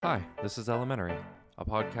Hi, this is Elementary, a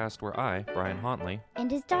podcast where I, Brian Huntley, and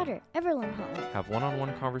his daughter, Everlyn Huntley, have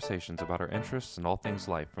one-on-one conversations about our interests and all things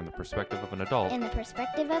life from the perspective of an adult and the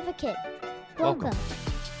perspective of a kid. Welcome.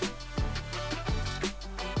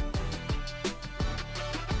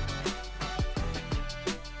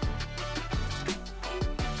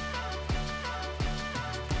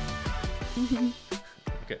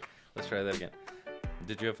 Okay, let's try that again.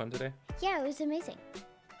 Did you have fun today? Yeah, it was amazing.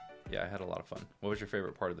 Yeah, I had a lot of fun. What was your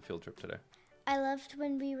favorite part of the field trip today? I loved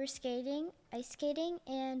when we were ice skating,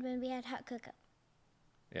 and when we had hot cocoa.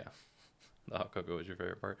 Yeah, the hot cocoa was your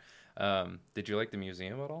favorite part. Did you like the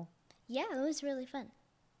museum at all? Yeah, it was really fun.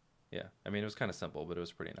 Yeah, I mean, it was kind of simple, but it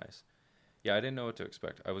was pretty nice. Yeah, I didn't know what to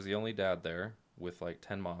expect. I was the only dad there with like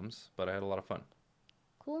 10 moms, but I had a lot of fun.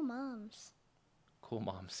 Cool moms. Cool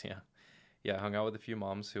moms, yeah. Yeah, I hung out with a few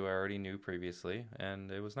moms who I already knew previously, and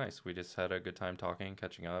it was nice. We just had a good time talking,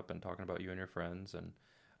 catching up, and talking about you and your friends, and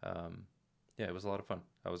yeah, it was a lot of fun.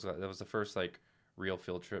 That was the first like real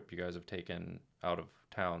field trip you guys have taken out of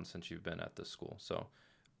town since you've been at this school. So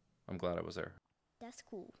I'm glad I was there. That's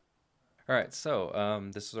cool. All right, so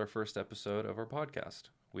this is our first episode of our podcast.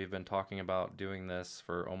 We've been talking about doing this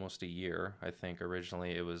for almost a year. I think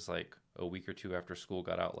originally it was like a week or two after school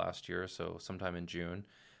got out last year, so sometime in June,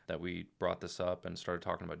 that we brought this up and started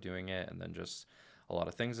talking about doing it, and then just a lot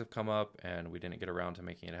of things have come up and we didn't get around to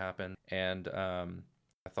making it happen. And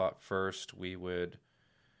I thought first we would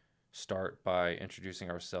start by introducing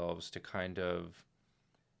ourselves to kind of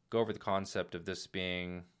go over the concept of this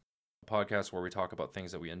being a podcast where we talk about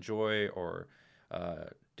things that we enjoy or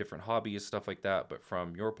different hobbies, stuff like that, but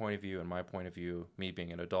from your point of view and my point of view, me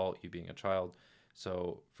being an adult, you being a child.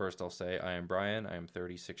 So first I'll say I am Brian. I am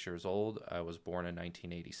 36 years old. I was born in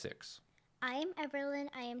 1986. I am Everlyn.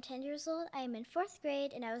 I am 10 years old. I am in 4th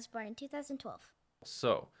grade, and I was born in 2012.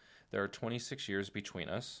 So there are 26 years between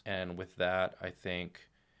us. And with that, I think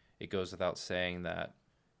it goes without saying that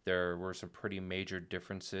there were some pretty major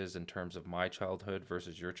differences in terms of my childhood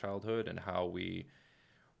versus your childhood and how we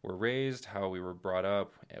were raised, how we were brought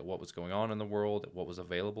up, what was going on in the world, what was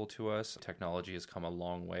available to us. Technology has come a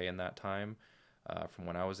long way in that time. From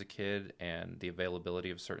when I was a kid, and the availability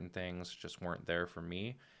of certain things just weren't there for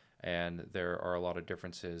me. And there are a lot of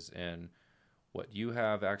differences in what you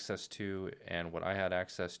have access to and what I had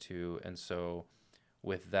access to. And so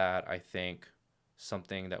with that, I think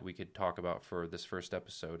something that we could talk about for this first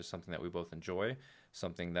episode is something that we both enjoy,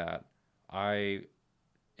 something that I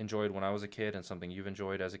enjoyed when I was a kid and something you've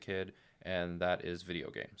enjoyed as a kid, and that is video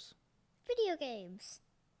games. Video games.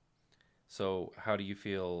 So how do you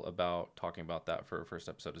feel about talking about that for a first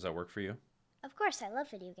episode? Does that work for you? Of course, I love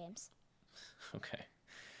video games. Okay.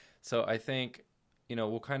 So I think,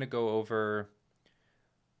 we'll kind of go over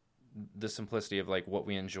the simplicity of like what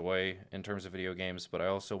we enjoy in terms of video games, but I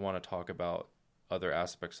also want to talk about other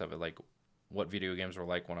aspects of it, like what video games were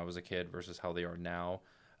like when I was a kid versus how they are now.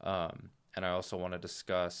 And I also want to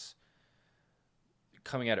discuss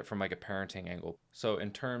coming at it from like a parenting angle. So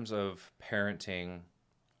in terms of parenting,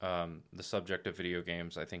 the subject of video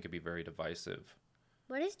games, I think, could be very divisive.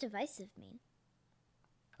 What does divisive mean?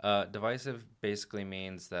 Divisive basically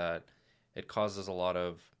means that it causes a lot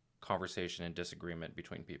of conversation and disagreement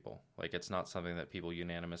between people. Like, it's not something that people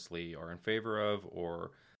unanimously are in favor of or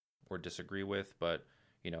disagree with, but,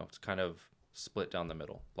 it's kind of split down the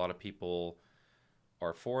middle. A lot of people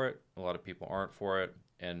are for it, a lot of people aren't for it,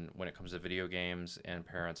 and when it comes to video games and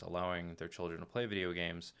parents allowing their children to play video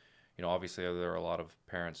games, obviously there are a lot of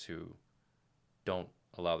parents who don't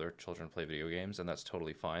allow their children to play video games, and that's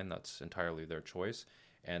totally fine. That's entirely their choice.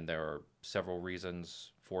 And there are several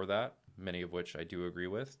reasons for that, many of which I do agree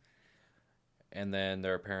with. And then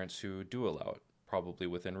there are parents who do allow it, probably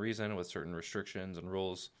within reason, with certain restrictions and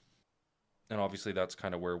rules. And obviously that's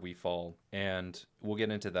kind of where we fall. And we'll get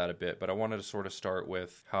into that a bit, but I wanted to sort of start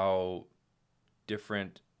with how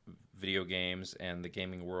different video games and the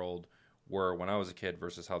gaming world were when I was a kid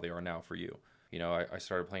versus how they are now for you. I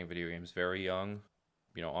started playing video games very young.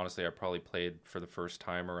 Honestly, I probably played for the first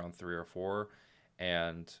time around 3 or 4,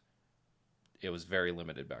 and it was very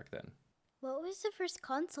limited back then. What was the first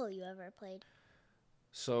console you ever played?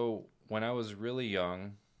 So when I was really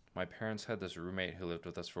young, my parents had this roommate who lived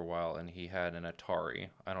with us for a while, and he had an Atari.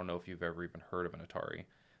 I don't know if you've ever even heard of an Atari,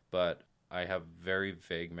 but I have very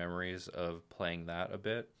vague memories of playing that a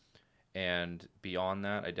bit. And beyond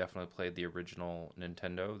that, I definitely played the original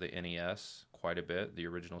Nintendo, the NES, quite a bit. The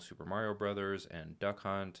original Super Mario Brothers and Duck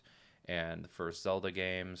Hunt and the first Zelda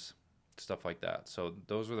games, stuff like that. So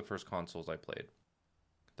those were the first consoles I played.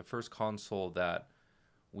 The first console that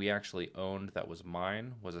we actually owned that was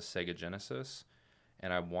mine was a Sega Genesis.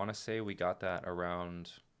 And I want to say we got that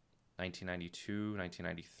around 1992,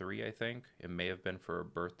 1993, I think. It may have been for a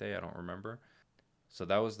birthday, I don't remember. So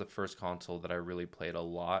that was the first console that I really played a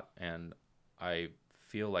lot, and I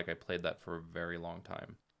feel like I played that for a very long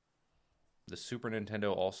time. The Super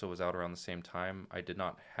Nintendo also was out around the same time. I did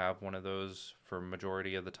not have one of those for a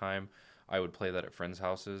majority of the time. I would play that at friends'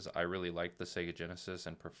 houses. I really liked the Sega Genesis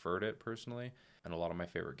and preferred it personally, and a lot of my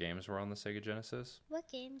favorite games were on the Sega Genesis. What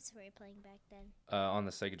games were you playing back then? On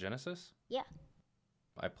the Sega Genesis, Yeah.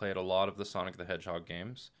 I played a lot of the Sonic the Hedgehog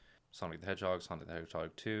games. Sonic the Hedgehog, Sonic the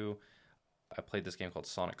Hedgehog 2. I played this game called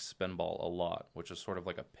Sonic Spinball a lot, which was sort of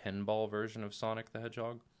like a pinball version of Sonic the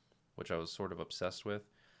Hedgehog, which I was sort of obsessed with.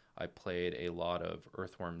 I played a lot of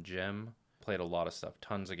Earthworm Jim, played a lot of stuff,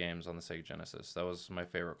 tons of games on the Sega Genesis. That was my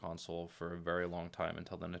favorite console for a very long time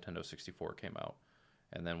until the Nintendo 64 came out.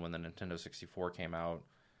 And then when the Nintendo 64 came out,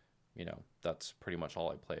 that's pretty much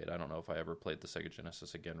all I played. I don't know if I ever played the Sega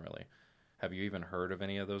Genesis again, really. Have you even heard of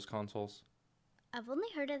any of those consoles? I've only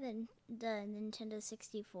heard of the Nintendo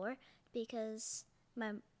 64 because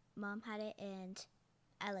my mom had it and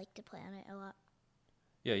I like to play on it a lot.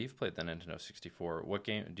 Yeah, you've played the Nintendo 64. What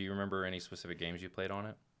game, do you remember any specific games you played on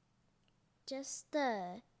it? Just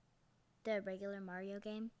the regular Mario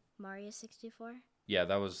game, Mario 64. Yeah,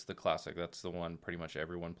 that was the classic. That's the one pretty much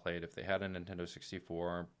everyone played. If they had a Nintendo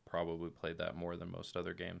 64, probably played that more than most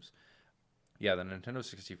other games. Yeah, the Nintendo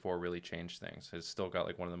 64 really changed things. It's still got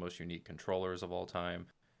like one of the most unique controllers of all time.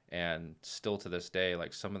 And still to this day,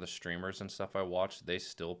 like some of the streamers and stuff I watch, they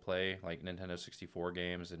still play like Nintendo 64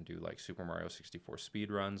 games and do like Super Mario 64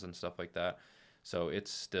 speed runs and stuff like that. So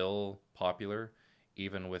it's still popular,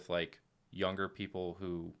 even with like younger people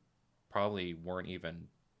who probably weren't even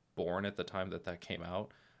born at the time that came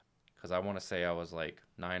out. Because I want to say I was like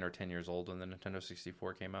 9 or 10 years old when the Nintendo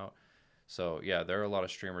 64 came out. So yeah, there are a lot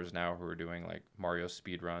of streamers now who are doing like Mario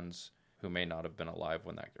speed runs who may not have been alive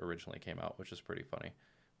when that originally came out, which is pretty funny.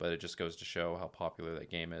 But it just goes to show how popular that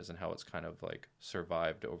game is and how it's kind of like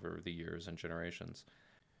survived over the years and generations.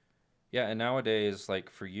 Yeah, and nowadays, like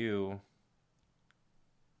for you,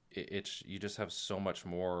 it's you just have so much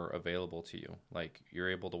more available to you. Like you're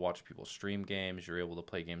able to watch people stream games, you're able to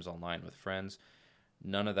play games online with friends.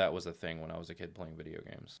 None of that was a thing when I was a kid playing video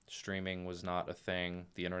games. Streaming was not a thing.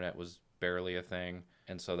 The internet was barely a thing.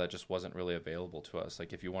 And so that just wasn't really available to us.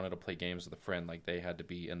 Like if you wanted to play games with a friend, like they had to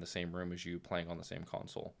be in the same room as you playing on the same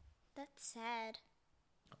console. That's sad.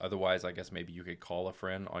 Otherwise, I guess maybe you could call a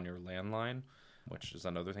friend on your landline, which is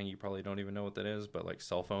another thing you probably don't even know what that is. But like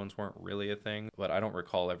cell phones weren't really a thing. But I don't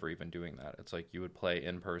recall ever even doing that. It's like you would play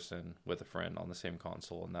in person with a friend on the same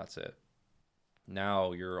console and that's it.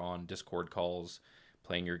 Now you're on Discord calls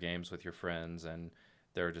playing your games with your friends, and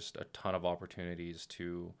there are just a ton of opportunities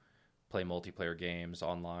to play multiplayer games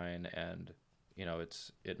online, and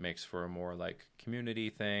it makes for a more like community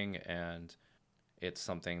thing, and it's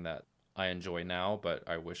something that I enjoy now but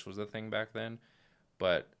I wish was a thing back then.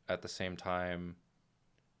 But at the same time,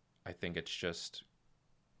 I think it's just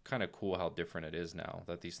kind of cool how different it is now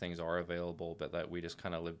that these things are available, but that we just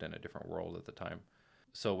kind of lived in a different world at the time.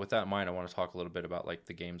 So with that in mind, I want to talk a little bit about like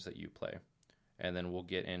the games that you play, and then we'll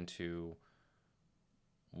get into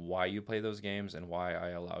why you play those games and why I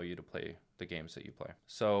allow you to play the games that you play.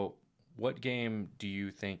 So what game do you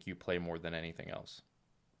think you play more than anything else?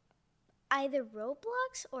 Either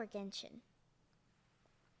Roblox or Genshin.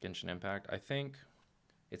 Genshin Impact? I think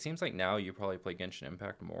it seems like now you probably play Genshin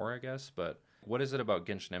Impact more, I guess, but what is it about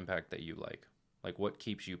Genshin Impact that you like? Like what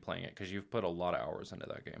keeps you playing it? Because you've put a lot of hours into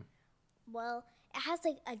that game. Well, it has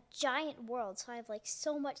like a giant world, so I have like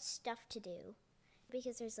so much stuff to do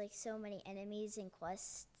because there's like so many enemies and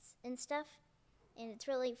quests and stuff. And it's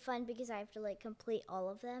really fun because I have to like complete all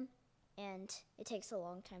of them, and it takes a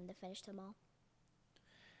long time to finish them all.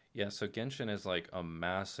 Yeah, so Genshin is like a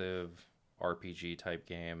massive RPG type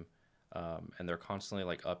game, and they're constantly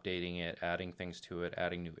like updating it, adding things to it,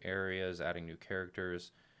 adding new areas, adding new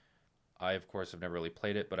characters. I, of course, have never really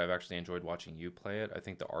played it, but I've actually enjoyed watching you play it. I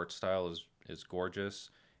think the art style is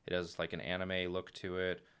gorgeous. It has like an anime look to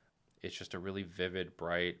it. It's just a really vivid,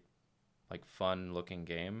 bright, like fun looking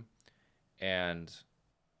game. And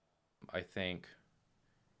I think,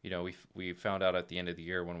 we found out at the end of the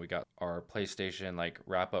year when we got our PlayStation like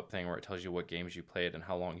wrap up thing where it tells you what games you played and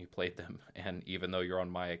how long you played them. And even though you're on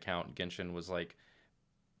my account, Genshin was like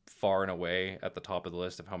far and away at the top of the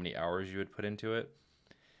list of how many hours you had put into it.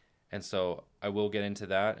 And so I will get into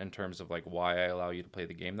that in terms of like why I allow you to play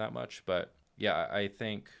the game that much. But yeah, I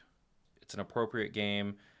think it's an appropriate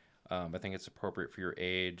game. I think it's appropriate for your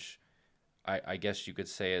age. I guess you could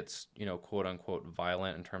say it's, quote unquote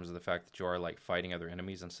violent in terms of the fact that you are like fighting other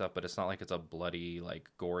enemies and stuff, but it's not like it's a bloody, like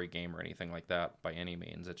gory game or anything like that by any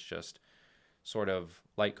means. It's just sort of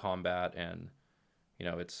light combat, and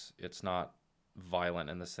it's not violent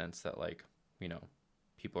in the sense that, like, you know,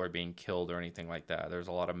 people are being killed or anything like that. There's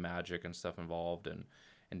a lot of magic and stuff involved, and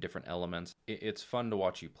different elements. It's fun to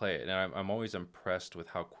watch you play it, and I'm always impressed with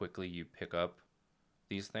how quickly you pick up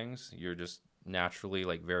these things. You're just naturally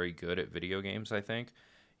like very good at video games, I think.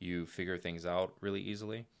 You figure things out really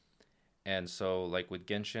easily. And so, like with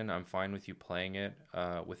Genshin, I'm fine with you playing it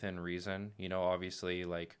within reason. Obviously,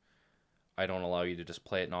 like, I don't allow you to just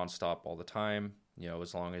play it nonstop all the time.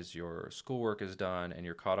 As long as your schoolwork is done and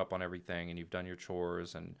you're caught up on everything and you've done your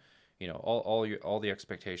chores, and all the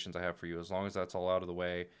expectations I have for you, as long as that's all out of the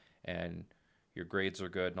way and your grades are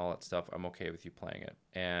good and all that stuff, I'm okay with you playing it.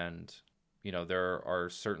 And there are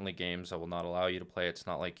certainly games that will not allow you to play. It's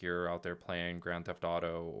not like you're out there playing Grand Theft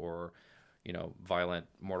Auto or violent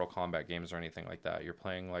Mortal Kombat games or anything like that. You're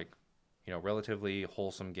playing like relatively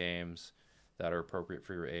wholesome games that are appropriate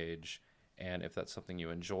for your age. And if that's something you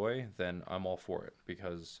enjoy, then I'm all for it.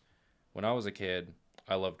 Because when I was a kid,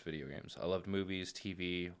 I loved video games. I loved movies,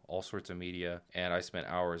 TV, all sorts of media, and I spent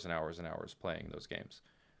hours and hours and hours playing those games.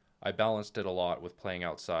 I balanced it a lot with playing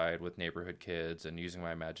outside with neighborhood kids and using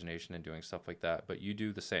my imagination and doing stuff like that. But you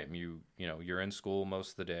do the same. You're in school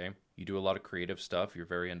most of the day. You do a lot of creative stuff. You're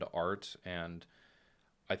very into art, and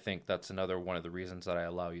I think that's another one of the reasons that I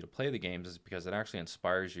allow you to play the games, is because it actually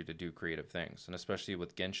inspires you to do creative things. And especially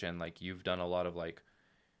with Genshin, like, you've done a lot of like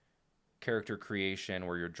character creation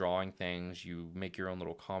where you're drawing things, you make your own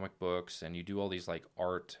little comic books, and you do all these like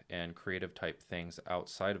art and creative type things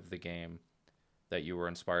outside of the game that you were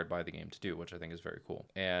inspired by the game to do, which I think is very cool.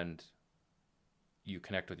 And you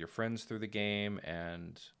connect with your friends through the game,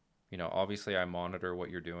 and obviously I monitor what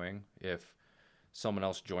you're doing. If someone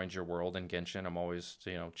else joins your world in Genshin, I'm always,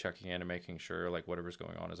 checking in and making sure like whatever's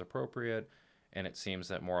going on is appropriate. And it seems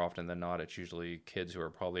that more often than not, it's usually kids who are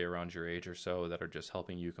probably around your age or so that are just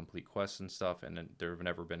helping you complete quests and stuff, and there have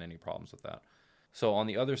never been any problems with that. So on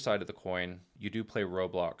the other side of the coin, you do play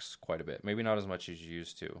Roblox quite a bit. Maybe not as much as you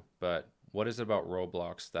used to, but what is it about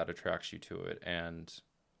Roblox that attracts you to it, and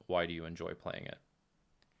why do you enjoy playing it?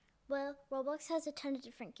 Well, Roblox has a ton of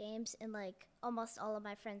different games, and like almost all of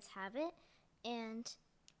my friends have it. And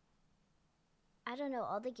I don't know,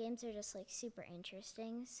 all the games are just like super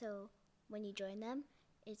interesting. So when you join them,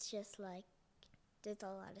 it's just like there's a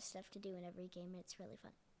lot of stuff to do in every game, and it's really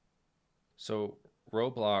fun. So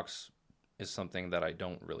Roblox is something that I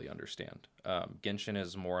don't really understand. Genshin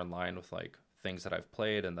is more in line with like things that I've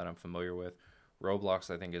played and that I'm familiar with.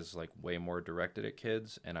 Roblox, I think, is like way more directed at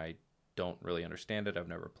kids, and I don't really understand it. I've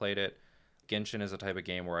never played it. Genshin is a type of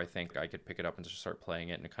game where I think I could pick it up and just start playing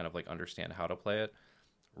it and kind of like understand how to play it.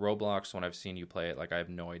 Roblox, when I've seen you play it, like, I have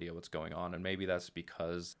no idea what's going on, and maybe that's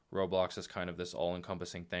because Roblox is kind of this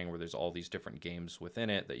all-encompassing thing where there's all these different games within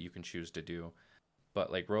it that you can choose to do.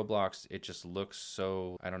 But like Roblox, it just looks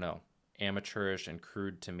so, I don't know, amateurish and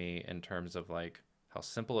crude to me in terms of like how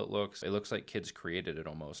simple it looks. It looks like kids created it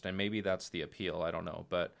almost, and maybe that's the appeal, I don't know.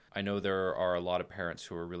 But I know there are a lot of parents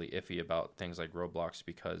who are really iffy about things like Roblox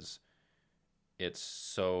because it's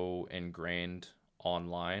so ingrained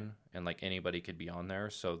online, and like anybody could be on there.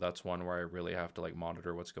 So that's one where I really have to like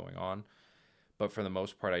monitor what's going on. But for the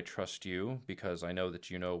most part, I trust you because I know that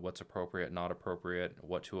you know what's appropriate, not appropriate,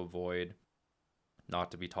 what to avoid,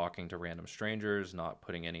 not to be talking to random strangers, not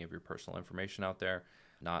putting any of your personal information out there,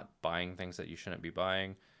 not buying things that you shouldn't be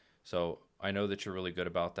buying. So I know that you're really good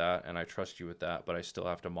about that, and I trust you with that, but I still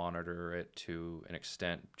have to monitor it to an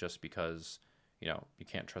extent just because, you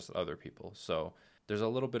can't trust other people. So there's a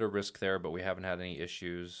little bit of risk there, but we haven't had any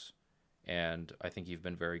issues, and I think you've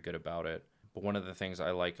been very good about it. But one of the things I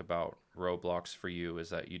like about Roblox for you is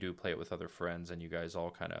that you do play it with other friends, and you guys all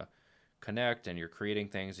kind of connect, and you're creating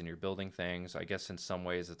things and you're building things. I guess in some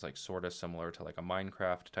ways it's like sort of similar to like a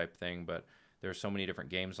Minecraft type thing, but there's so many different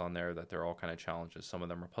games on there that they're all kind of challenges. Some of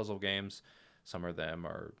them are puzzle games, some of them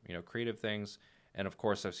are, creative things. And of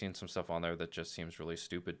course, I've seen some stuff on there that just seems really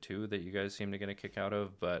stupid too, that you guys seem to get a kick out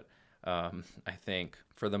of. But I think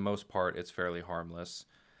for the most part, it's fairly harmless.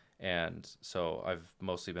 And so I've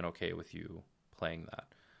mostly been okay with you playing that.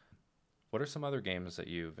 What are some other games that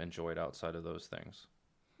you've enjoyed outside of those things?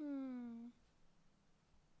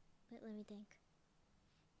 Wait, let me think.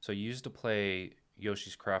 So you used to play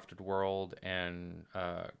Yoshi's Crafted World and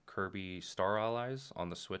Kirby Star Allies on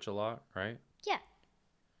the Switch a lot, right? Yeah,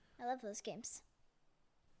 I love those games.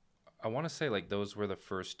 I want to say like those were the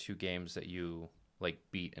first two games that you like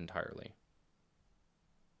beat entirely.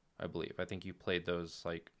 I believe. I think you played those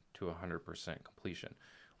like to 100% completion,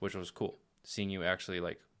 which was cool. Seeing you actually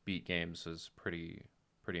like beat games was pretty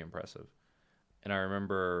impressive. And I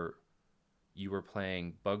remember you were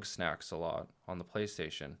playing Bug Snacks a lot on the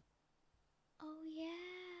PlayStation, Oh yeah.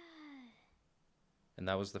 and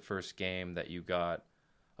that was the first game that you got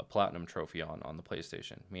a platinum trophy on the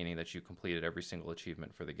PlayStation, meaning that you completed every single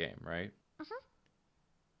achievement for the game, right? Uh-huh.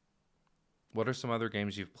 What are some other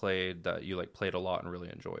games you've played that you like played a lot and really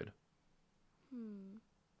enjoyed? Hmm.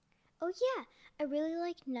 Oh yeah, I really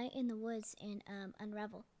like Night in the Woods and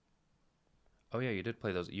Unravel. Oh yeah, you did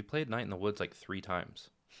play those. You played Night in the Woods like 3 times.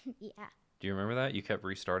 Yeah. Do you remember that? You kept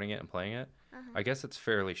restarting it and playing it. Uh-huh. I guess it's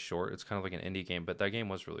fairly short. It's kind of like an indie game, but that game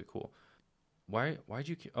was really cool. Why'd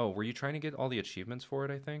you Oh, were you trying to get all the achievements for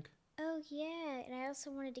it, I think? Oh yeah, and I also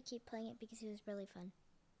wanted to keep playing it because it was really fun.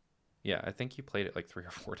 Yeah, I think you played it like 3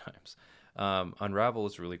 or 4 times. Unravel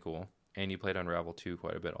is really cool, and you played Unravel 2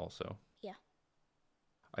 quite a bit also. Yeah.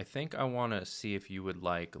 I think I want to see if you would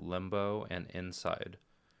like Limbo and Inside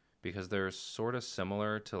because they're sort of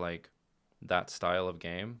similar to like that style of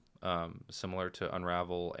game, similar to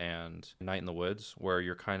Unravel and Night in the Woods, where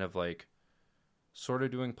you're kind of like sort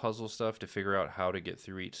of doing puzzle stuff to figure out how to get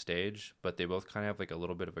through each stage, but they both kind of have like a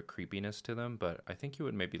little bit of a creepiness to them, but I think you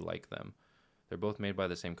would maybe like them. They're both made by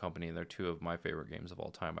the same company, and they're two of my favorite games of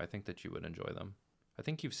all time. I think that you would enjoy them. I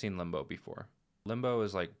think you've seen Limbo before. Limbo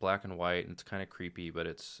is like black and white, and it's kind of creepy, but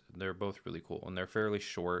they're both really cool, and they're fairly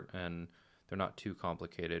short, and they're not too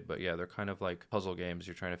complicated. But yeah, they're kind of like puzzle games.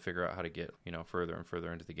 You're trying to figure out how to get further and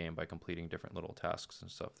further into the game by completing different little tasks and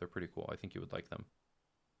stuff. They're pretty cool. I think you would like them.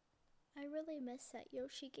 I really miss that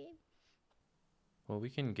Yoshi game. Well, we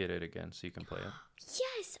can get it again so you can play it.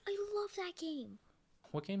 Yes, I love that game.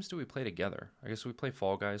 What games do we play together? I guess we play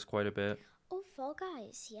Fall Guys quite a bit. Oh, Fall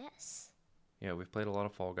Guys, yes. Yeah, we've played a lot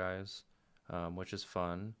of Fall Guys, which is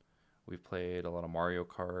fun. We've played a lot of Mario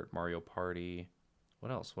Kart, Mario Party.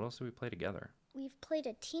 What else? What else do we play together? We've played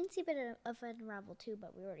a teensy bit of Unravel too,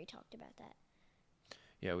 but we already talked about that.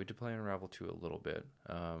 Yeah, we did play Unravel 2 a little bit.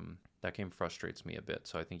 That game frustrates me a bit,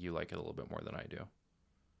 so I think you like it a little bit more than I do.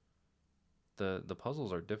 The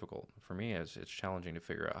puzzles are difficult. For me, it's challenging to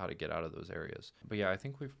figure out how to get out of those areas. But yeah, I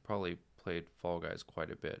think we've probably played Fall Guys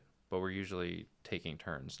quite a bit, but we're usually taking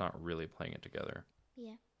turns, not really playing it together.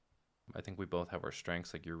 Yeah. I think we both have our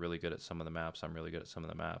strengths. Like, you're really good at some of the maps, I'm really good at some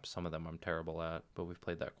of the maps. Some of them I'm terrible at, but we've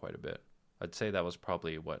played that quite a bit. I'd say that was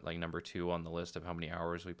probably, like number 2 on the list of how many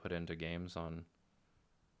hours we put into games on...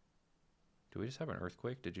 Do we just have an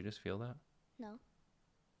earthquake? Did you just feel that? No.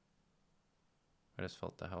 I just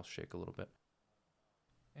felt the house shake a little bit.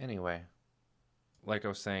 Anyway, like I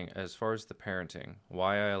was saying, as far as the parenting,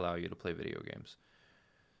 why I allow you to play video games.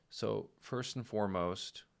 So, first and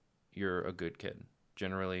foremost, you're a good kid.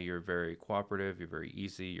 Generally, you're very cooperative, you're very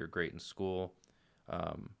easy, you're great in school.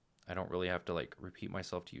 I don't really have to like repeat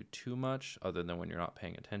myself to you too much other than when you're not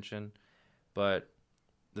paying attention. But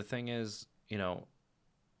the thing is,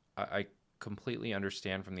 I completely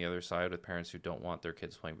understand from the other side with parents who don't want their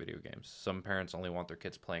kids playing video games. Some parents only want their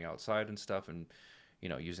kids playing outside and stuff and,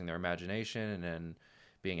 using their imagination and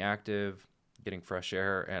being active, getting fresh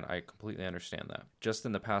air, and I completely understand that. Just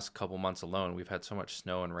in the past couple months alone, we've had so much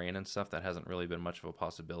snow and rain and stuff that hasn't really been much of a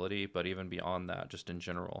possibility, but even beyond that, just in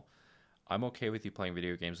general, I'm okay with you playing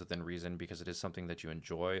video games within reason because it is something that you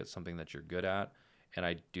enjoy, it's something that you're good at, and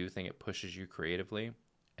I do think it pushes you creatively,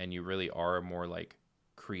 and you really are a more like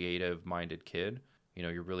creative-minded kid.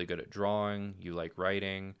 You're really good at drawing, you like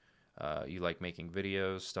writing, you like making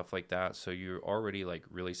videos, stuff like that, so you're already like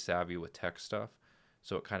really savvy with tech stuff,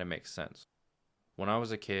 so it kind of makes sense. When I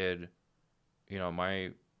was a kid,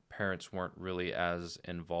 my parents weren't really as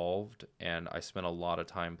involved, and I spent a lot of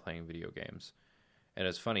time playing video games. And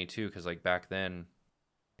it's funny too, because like back then,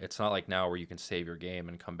 it's not like now where you can save your game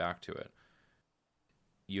and come back to it.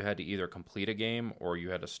 You had to either complete a game or you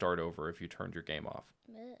had to start over if you turned your game off.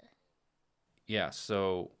 Ugh. Yeah,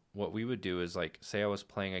 so what we would do is like, say I was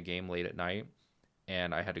playing a game late at night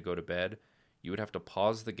and I had to go to bed, you would have to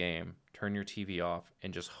pause the game, turn your TV off,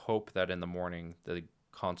 and just hope that in the morning the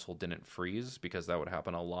console didn't freeze, because that would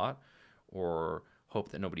happen a lot, or hope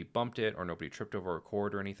that nobody bumped it or nobody tripped over a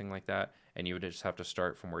cord or anything like that, and you would just have to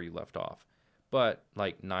start from where you left off. But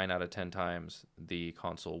like 9 out of 10 times, the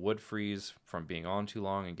console would freeze from being on too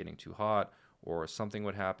long and getting too hot, or something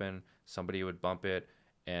would happen, somebody would bump it,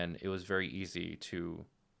 and it was very easy to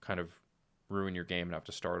kind of ruin your game and have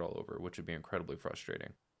to start all over, which would be incredibly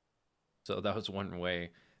frustrating. So that was one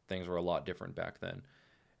way things were a lot different back then.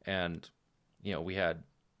 And, we had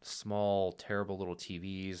small, terrible little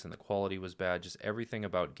TVs and the quality was bad. Just everything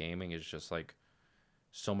about gaming is just like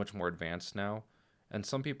so much more advanced now. And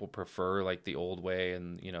some people prefer like the old way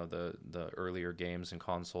and the earlier games and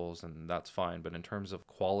consoles, and that's fine. But in terms of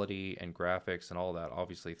quality and graphics and all that,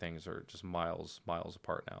 obviously things are just miles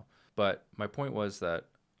apart now. But my point was that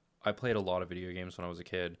I played a lot of video games when I was a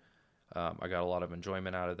kid. I got a lot of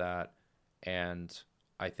enjoyment out of that, and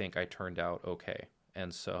I think I turned out okay.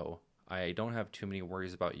 And so I don't have too many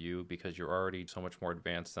worries about you because you're already so much more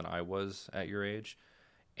advanced than I was at your age.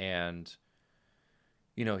 And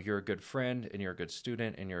you're a good friend and you're a good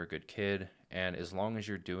student and you're a good kid. And as long as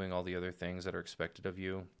you're doing all the other things that are expected of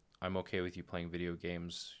you, I'm okay with you playing video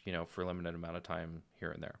games, for a limited amount of time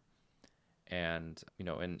here and there. And,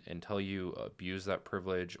 until you abuse that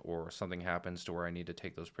privilege or something happens to where I need to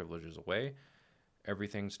take those privileges away,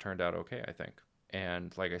 everything's turned out okay, I think.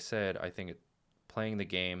 And like I said, I think playing the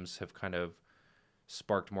games have kind of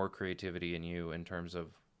sparked more creativity in you in terms of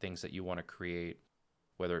things that you want to create,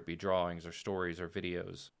 whether it be drawings or stories or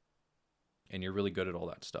videos. And you're really good at all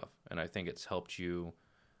that stuff. And I think it's helped you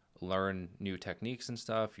learn new techniques and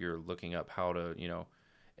stuff. You're looking up how to,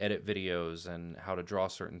 edit videos and how to draw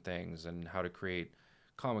certain things and how to create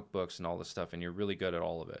comic books and all this stuff. And you're really good at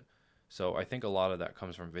all of it. So I think a lot of that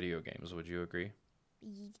comes from video games. Would you agree?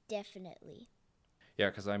 Definitely. Yeah,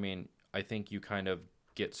 because I think you kind of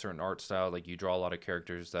get certain art style. Like you draw a lot of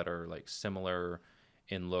characters that are like similar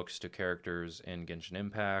in looks to characters in Genshin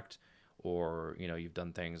Impact, or you've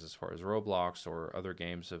done things as far as Roblox or other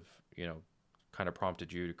games have kind of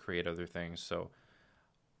prompted you to create other things. So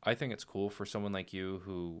I think it's cool for someone like you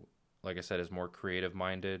who, like I said, is more creative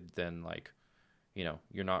minded than like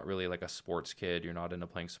you're not really like a sports kid. You're not into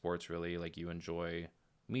playing sports really. Like you enjoy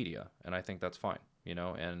media, and I think that's fine.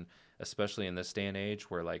 And especially in this day and age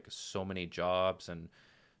where like so many jobs and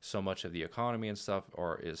so much of the economy and stuff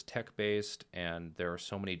is tech based, and there are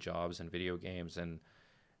so many jobs in video games, and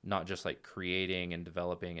not just like creating and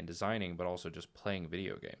developing and designing, but also just playing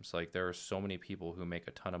video games. Like there are so many people who make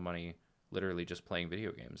a ton of money literally just playing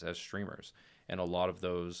video games as streamers, and a lot of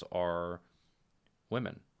those are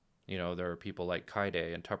women. There are people like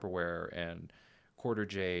Kaide and Tupperware and Quarter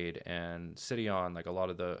Jade and Cition, like a lot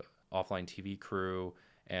of the offline TV crew,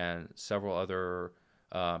 and several other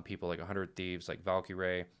people like 100 Thieves, like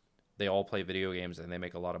Valkyrie. They all play video games and they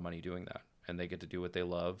make a lot of money doing that, and they get to do what they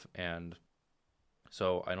love. And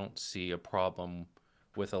so I don't see a problem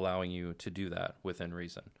with allowing you to do that within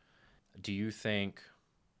reason. Do you think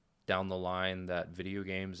down the line that video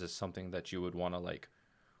games is something that you would want to like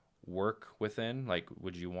work within? Like,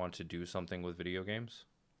 would you want to do something with video games?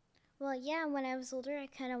 Well, yeah, when I was older, I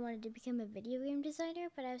kind of wanted to become a video game designer,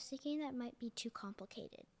 but I was thinking that might be too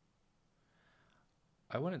complicated.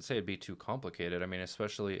 I wouldn't say it'd be too complicated. I mean,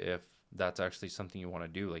 especially if that's actually something you want to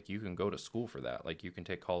do. Like, you can go to school for that. Like, you can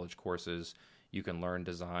take college courses, you can learn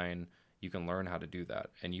design, you can learn how to do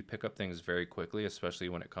that. And you pick up things very quickly, especially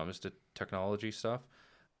when it comes to technology stuff.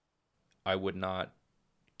 I would not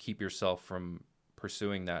keep yourself from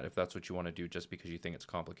pursuing that if that's what you want to do just because you think it's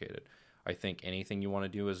complicated. I think anything you want to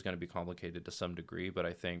do is going to be complicated to some degree, but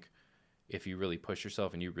I think if you really push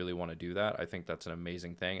yourself and you really want to do that, I think that's an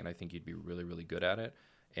amazing thing, and I think you'd be really, really good at it.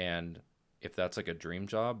 And if that's like a dream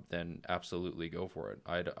job, then absolutely go for it.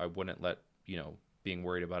 I wouldn't let, being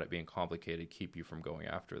worried about it being complicated keep you from going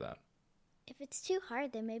after that. If it's too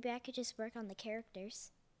hard, then maybe I could just work on the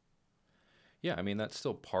characters. Yeah, I mean, that's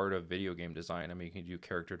still part of video game design. I mean, you can do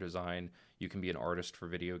character design, you can be an artist for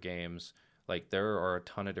video games. Like, there are a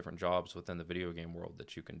ton of different jobs within the video game world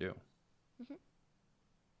that you can do. Mm-hmm.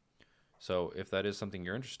 So if that is something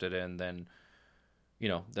you're interested in, then,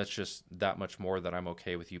 that's just that much more that I'm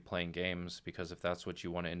okay with you playing games, because if that's what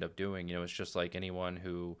you want to end up doing, it's just like anyone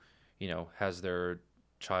who, has their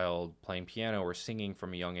child playing piano or singing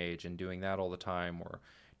from a young age and doing that all the time, or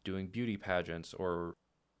doing beauty pageants or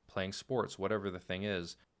playing sports, whatever the thing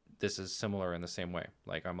is. This is similar in the same way.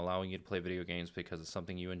 Like, I'm allowing you to play video games because it's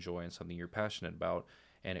something you enjoy and something you're passionate about,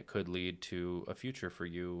 and it could lead to a future for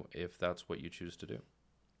you if that's what you choose to do.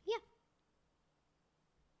 Yeah.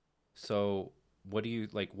 So, what do you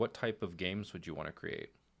like? What type of games would you want to create?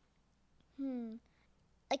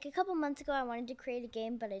 Like a couple months ago, I wanted to create a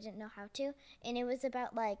game, but I didn't know how to. And it was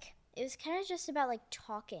about it was kind of just about like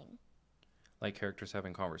talking. Like characters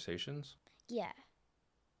having conversations? Yeah.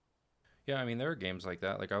 Yeah, I mean, there are games like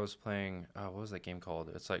that. Like, I was playing, what was that game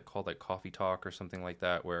called? It's like called like Coffee Talk or something like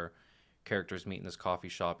that, where characters meet in this coffee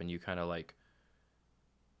shop and you kind of like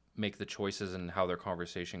make the choices and how their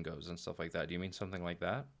conversation goes and stuff like that. Do you mean something like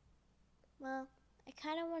that? Well, I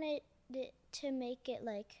kind of wanted it to make it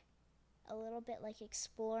like a little bit like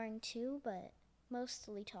exploring too, but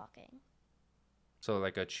mostly talking. So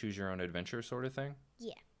like a choose your own adventure sort of thing?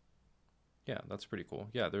 Yeah. Yeah, that's pretty cool.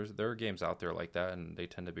 Yeah, there are games out there like that, and they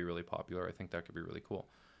tend to be really popular. I think that could be really cool,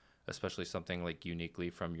 especially something like uniquely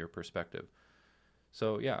from your perspective.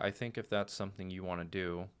 So yeah, I think if that's something you want to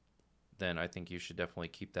do, then I think you should definitely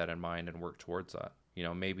keep that in mind and work towards that. You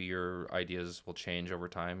know, maybe your ideas will change over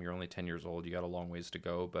time. You're only 10 years old, you got a long ways to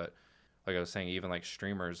go, but like I was saying, even like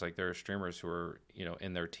streamers, like there are streamers who are,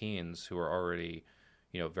 in their teens who are already,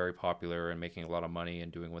 very popular and making a lot of money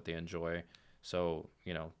and doing what they enjoy. So,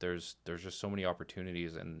 there's just so many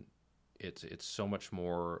opportunities, and it's so much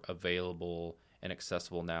more available and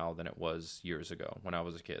accessible now than it was years ago when I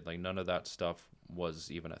was a kid. Like none of that stuff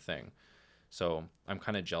was even a thing. So I'm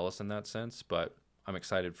kind of jealous in that sense, but I'm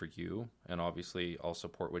excited for you. And obviously, I'll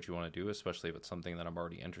support what you want to do, especially if it's something that I'm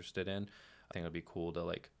already interested in. I think it'd be cool to,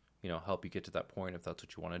 like, help you get to that point if that's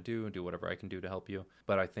what you want to do, and do whatever I can do to help you.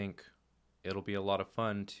 But I think it'll be a lot of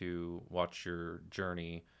fun to watch your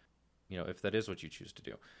journey, if that is what you choose to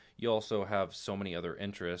do. You also have so many other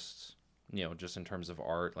interests, just in terms of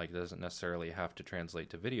art. Like, it doesn't necessarily have to translate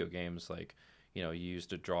to video games. Like, you used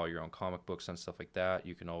to draw your own comic books and stuff like that.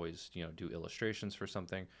 You can always, do illustrations for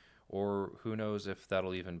something. Or who knows if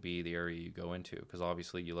that'll even be the area you go into, because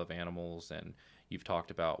obviously you love animals, and you've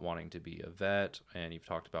talked about wanting to be a vet, and you've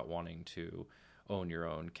talked about wanting to own your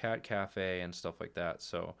own cat cafe and stuff like that.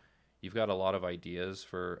 So you've got a lot of ideas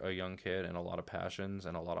for a young kid, and a lot of passions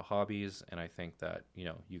and a lot of hobbies, and I think that,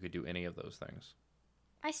 you could do any of those things.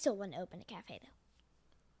 I still want to open a cafe though.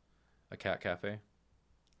 A cat cafe?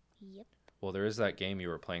 Yep. Well, there is that game you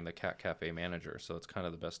were playing, the Cat Cafe Manager, so it's kind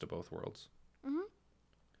of the best of both worlds. Mhm.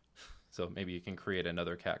 So maybe you can create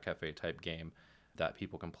another cat cafe type game that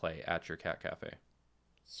people can play at your cat cafe.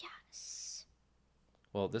 Yes.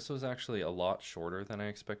 Well, this was actually a lot shorter than I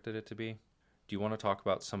expected it to be. Do you want to talk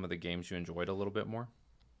about some of the games you enjoyed a little bit more?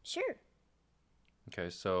 Sure. Okay,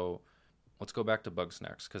 so let's go back to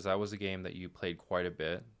Bugsnax, because that was a game that you played quite a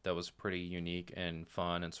bit. That was pretty unique and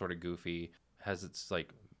fun and sort of goofy. Has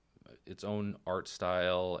its own art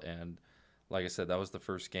style, and like I said, that was the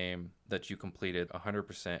first game that you completed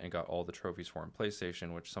 100% and got all the trophies for on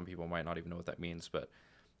PlayStation, which some people might not even know what that means, but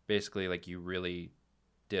basically, like, you really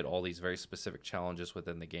did all these very specific challenges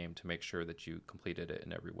within the game to make sure that you completed it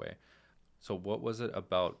in every way. So what was it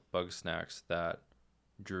about Bugsnax that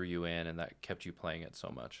drew you in and that kept you playing it so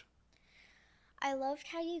much? I loved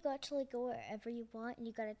how you got to like go wherever you want, and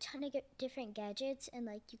you got a ton of different gadgets, and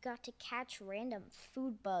like you got to catch random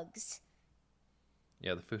food bugs.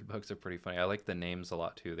 Yeah, the food bugs are pretty funny. I like the names a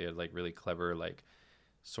lot too. They had like really clever, like,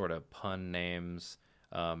 sort of pun names,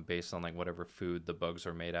 based on like whatever food the bugs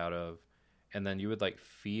are made out of. And then you would like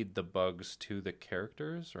feed the bugs to the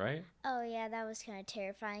characters, right? Oh yeah, that was kind of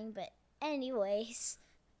terrifying, but anyways.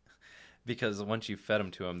 Because once you fed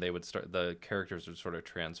them to them, the characters would sort of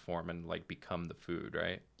transform and like become the food,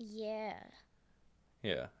 right? Yeah.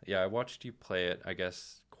 Yeah, yeah. I watched you play it, I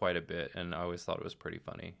guess, quite a bit, and I always thought it was pretty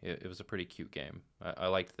funny. It was a pretty cute game. I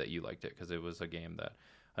liked that you liked it, because it was a game that,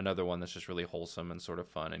 another one that's just really wholesome and sort of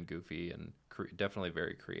fun and goofy, and definitely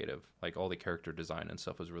very creative. Like, all the character design and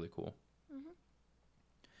stuff was really cool. Mhm.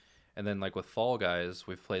 And then, like, with Fall Guys,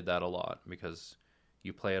 we've played that a lot because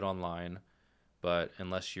you play it online, but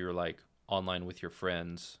unless you're like online with your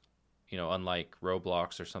friends, unlike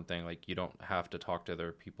Roblox or something, like, you don't have to talk to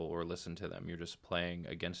other people or listen to them. You're just playing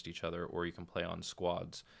against each other, or you can play on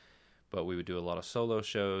squads. But we would do a lot of solo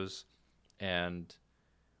shows, and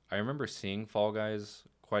I remember seeing Fall Guys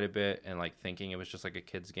quite a bit and like thinking it was just like a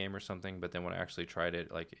kids game or something, but then when I actually tried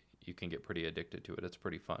it, like, you can get pretty addicted to it. It's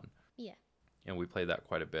pretty fun. Yeah. And we played that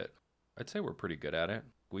quite a bit. I'd say we're pretty good at it.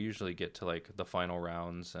 We usually get to like the final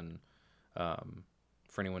rounds, and um,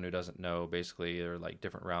 for anyone who doesn't know, basically they're like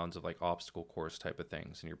different rounds of like obstacle course type of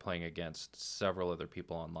things, and you're playing against several other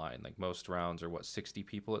people online. Like, most rounds are 60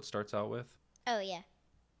 people it starts out with. Oh yeah.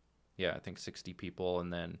 Yeah, I think 60 people,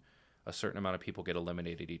 and then a certain amount of people get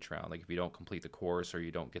eliminated each round. Like, if you don't complete the course or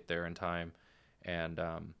you don't get there in time, and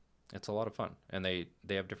it's a lot of fun. And they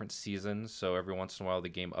have different seasons, so every once in a while the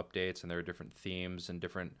game updates, and there are different themes and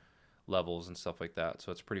different levels and stuff like that.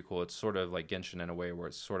 So it's pretty cool. It's sort of like Genshin in a way, where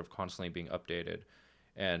it's sort of constantly being updated.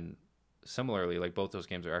 And similarly, like, both those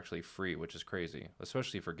games are actually free, which is crazy,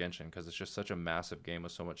 especially for Genshin, because it's just such a massive game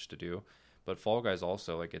with so much to do. But Fall Guys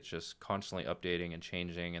also, like, it's just constantly updating and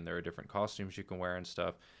changing, and there are different costumes you can wear and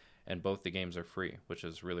stuff. And both the games are free, which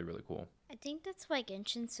is really, really cool. I think that's why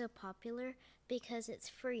Genshin's so popular, because it's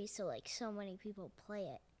free, so like so many people play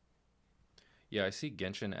it. Yeah, I see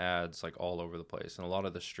Genshin ads like all over the place. And a lot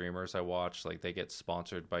of the streamers I watch, like, they get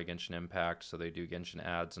sponsored by Genshin Impact, so they do Genshin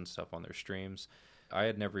ads and stuff on their streams. I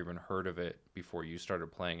had never even heard of it before you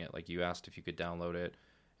started playing it. Like, you asked if you could download it.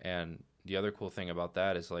 And the other cool thing about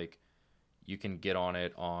that is, like, you can get on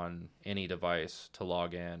it on any device to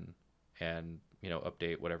log in and,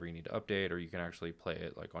 update whatever you need to update, or you can actually play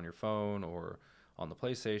it like on your phone or on the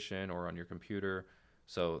PlayStation or on your computer.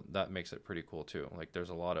 So that makes it pretty cool too. Like there's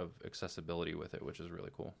a lot of accessibility with it, which is really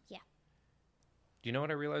cool. Yeah. Do you know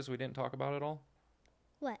what I realized we didn't talk about at all?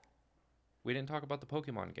 What? We didn't talk about the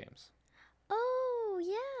Pokemon games. Oh,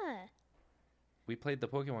 yeah. We played the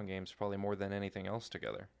Pokemon games probably more than anything else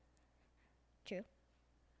together. True.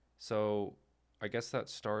 So I guess that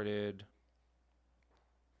started,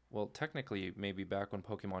 well, technically maybe back when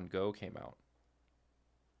Pokemon Go came out.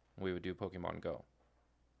 We would do Pokemon Go.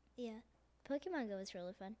 Yeah. Pokemon Go is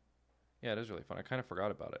really fun. Yeah, it is really fun. I kind of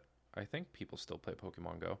forgot about it. I think people still play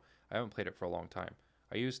Pokemon Go. I haven't played it for a long time.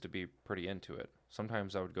 I used to be pretty into it.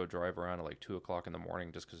 Sometimes I would go drive around at like 2 o'clock in the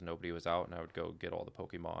morning just because nobody was out, and I would go get all the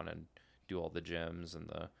Pokemon and do all the gyms and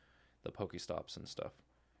the Pokestops and stuff,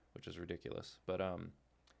 which is ridiculous. But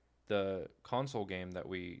the console game that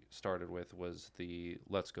we started with was the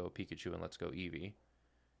Let's Go Pikachu and Let's Go Eevee,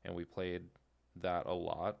 and we played that a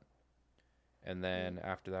lot. And then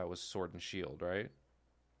after that was Sword and Shield, right?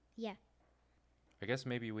 Yeah. I guess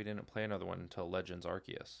maybe we didn't play another one until Legends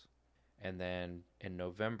Arceus. And then in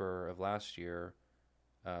November of last year,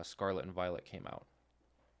 Scarlet and Violet came out.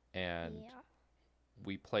 And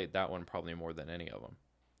we played that one probably more than any of them.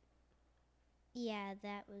 Yeah,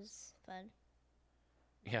 that was fun.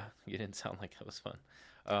 Yeah, you didn't sound like it was fun.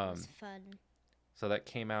 It was fun. So that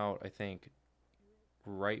came out, I think,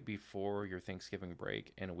 right before your Thanksgiving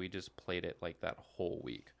break, and we just played it like that whole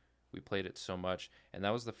week. We played it so much, and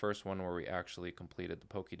that was the first one where we actually completed the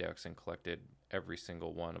Pokédex and collected every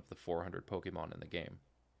single one of the 400 Pokemon in the game.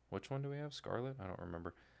 Which one do we have? Scarlet? I don't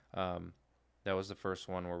remember. That was the first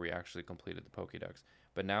one where we actually completed the Pokédex.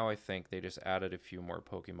 But now I think they just added a few more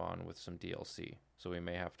Pokemon with some DLC, so we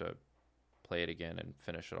may have to play it again and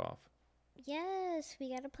finish it off. Yes,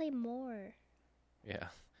 we gotta play more. Yeah,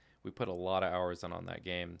 we put a lot of hours in on that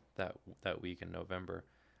game that week in November,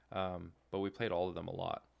 but we played all of them a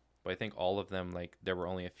lot. But I think all of them, like, there were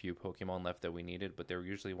only a few Pokemon left that we needed, but they were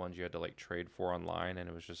usually ones you had to, like, trade for online, and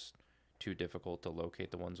it was just too difficult to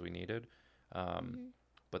locate the ones we needed.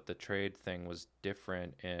 But the trade thing was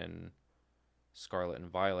different in Scarlet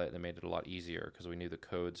and Violet, and made it a lot easier because we knew the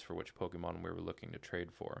codes for which Pokemon we were looking to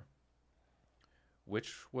trade for.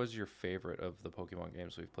 Which was your favorite of the Pokemon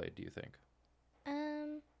games we've played, do you think?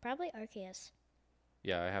 Probably Arceus.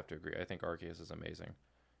 Yeah, I have to agree. I think Arceus is amazing.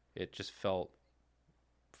 It just felt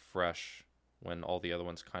fresh when all the other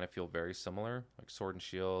ones kind of feel very similar. Like Sword and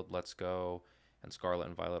Shield, Let's Go, and Scarlet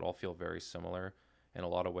and Violet all feel very similar in a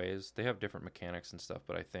lot of ways. They have different mechanics and stuff,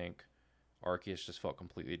 but I think Arceus just felt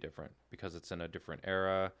completely different because it's in a different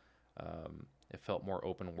era. It felt more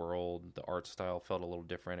open world. The art style felt a little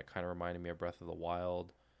different. It kind of reminded me of Breath of the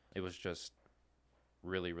Wild. It was just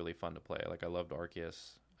really, really fun to play. Like, I loved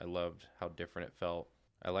Arceus. I loved how different it felt.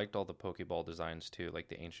 I liked all the Pokeball designs too, like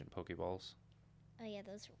the ancient Pokeballs. Oh yeah,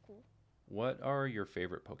 those were cool. What are your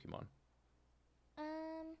favorite Pokemon?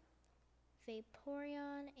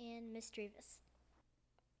 Vaporeon and Misdreavus.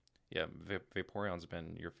 Yeah, Vaporeon's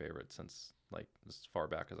been your favorite since, like, as far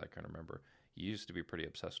back as I can remember. You used to be pretty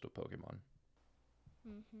obsessed with Pokemon.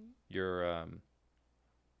 Your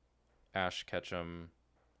Ash Ketchum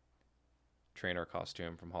trainer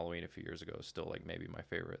costume from Halloween a few years ago is still, like, maybe my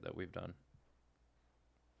favorite that we've done.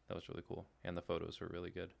 That was really cool, and the photos were really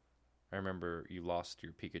good. I remember you lost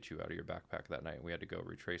your Pikachu out of your backpack that night. We had to go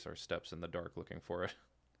retrace our steps in the dark looking for it.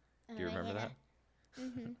 Do you remember that?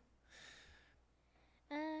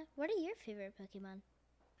 What are your favorite Pokemon?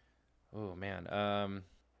 Oh, man.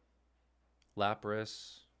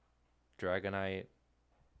 Lapras, Dragonite.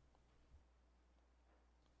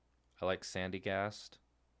 I like Sandygast.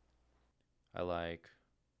 I like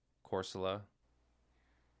Corsola.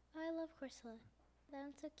 Oh, I love Corsola. That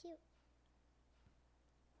one's so cute.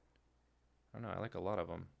 I don't know. I like a lot of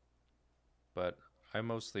them. But I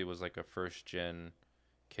mostly was like a first gen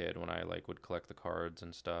kid when I like would collect the cards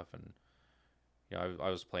and stuff. And, you know, I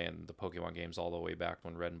was playing the Pokemon games all the way back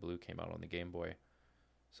when Red and Blue came out on the Game Boy.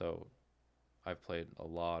 So I've played a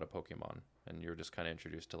lot of Pokemon. And you're just kind of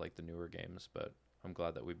introduced to like the newer games. But I'm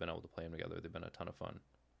glad that we've been able to play them together. They've been a ton of fun.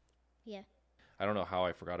 Yeah. I don't know how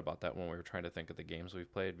I forgot about that when we were trying to think of the games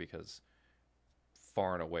we've played, because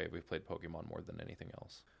far and away we've played Pokemon more than anything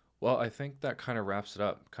else. Well, I think that kind of wraps it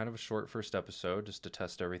up. Kind of a short first episode just to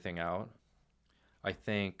test everything out. I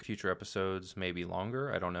think future episodes may be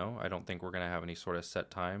longer. I don't know. I don't think we're going to have any sort of set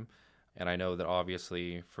time. And I know that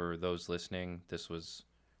obviously for those listening, this was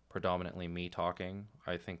predominantly me talking.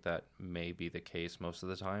 I think that may be the case most of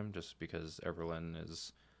the time just because Everlyn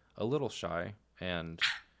is a little shy and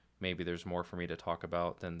maybe there's more for me to talk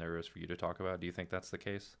about than there is for you to talk about. Do you think that's the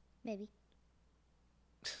case? Maybe.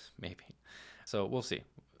 Maybe. So we'll see.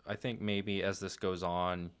 I think maybe as this goes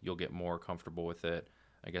on, you'll get more comfortable with it.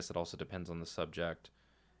 I guess it also depends on the subject,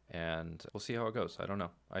 and we'll see how it goes. I don't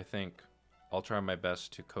know. I think I'll try my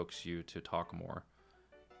best to coax you to talk more.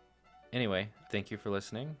 Anyway, thank you for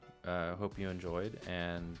listening. Hope you enjoyed,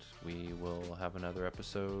 and we will have another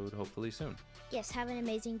episode hopefully soon. Yes, have an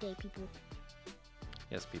amazing day, people.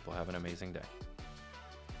 Yes, people, have an amazing day.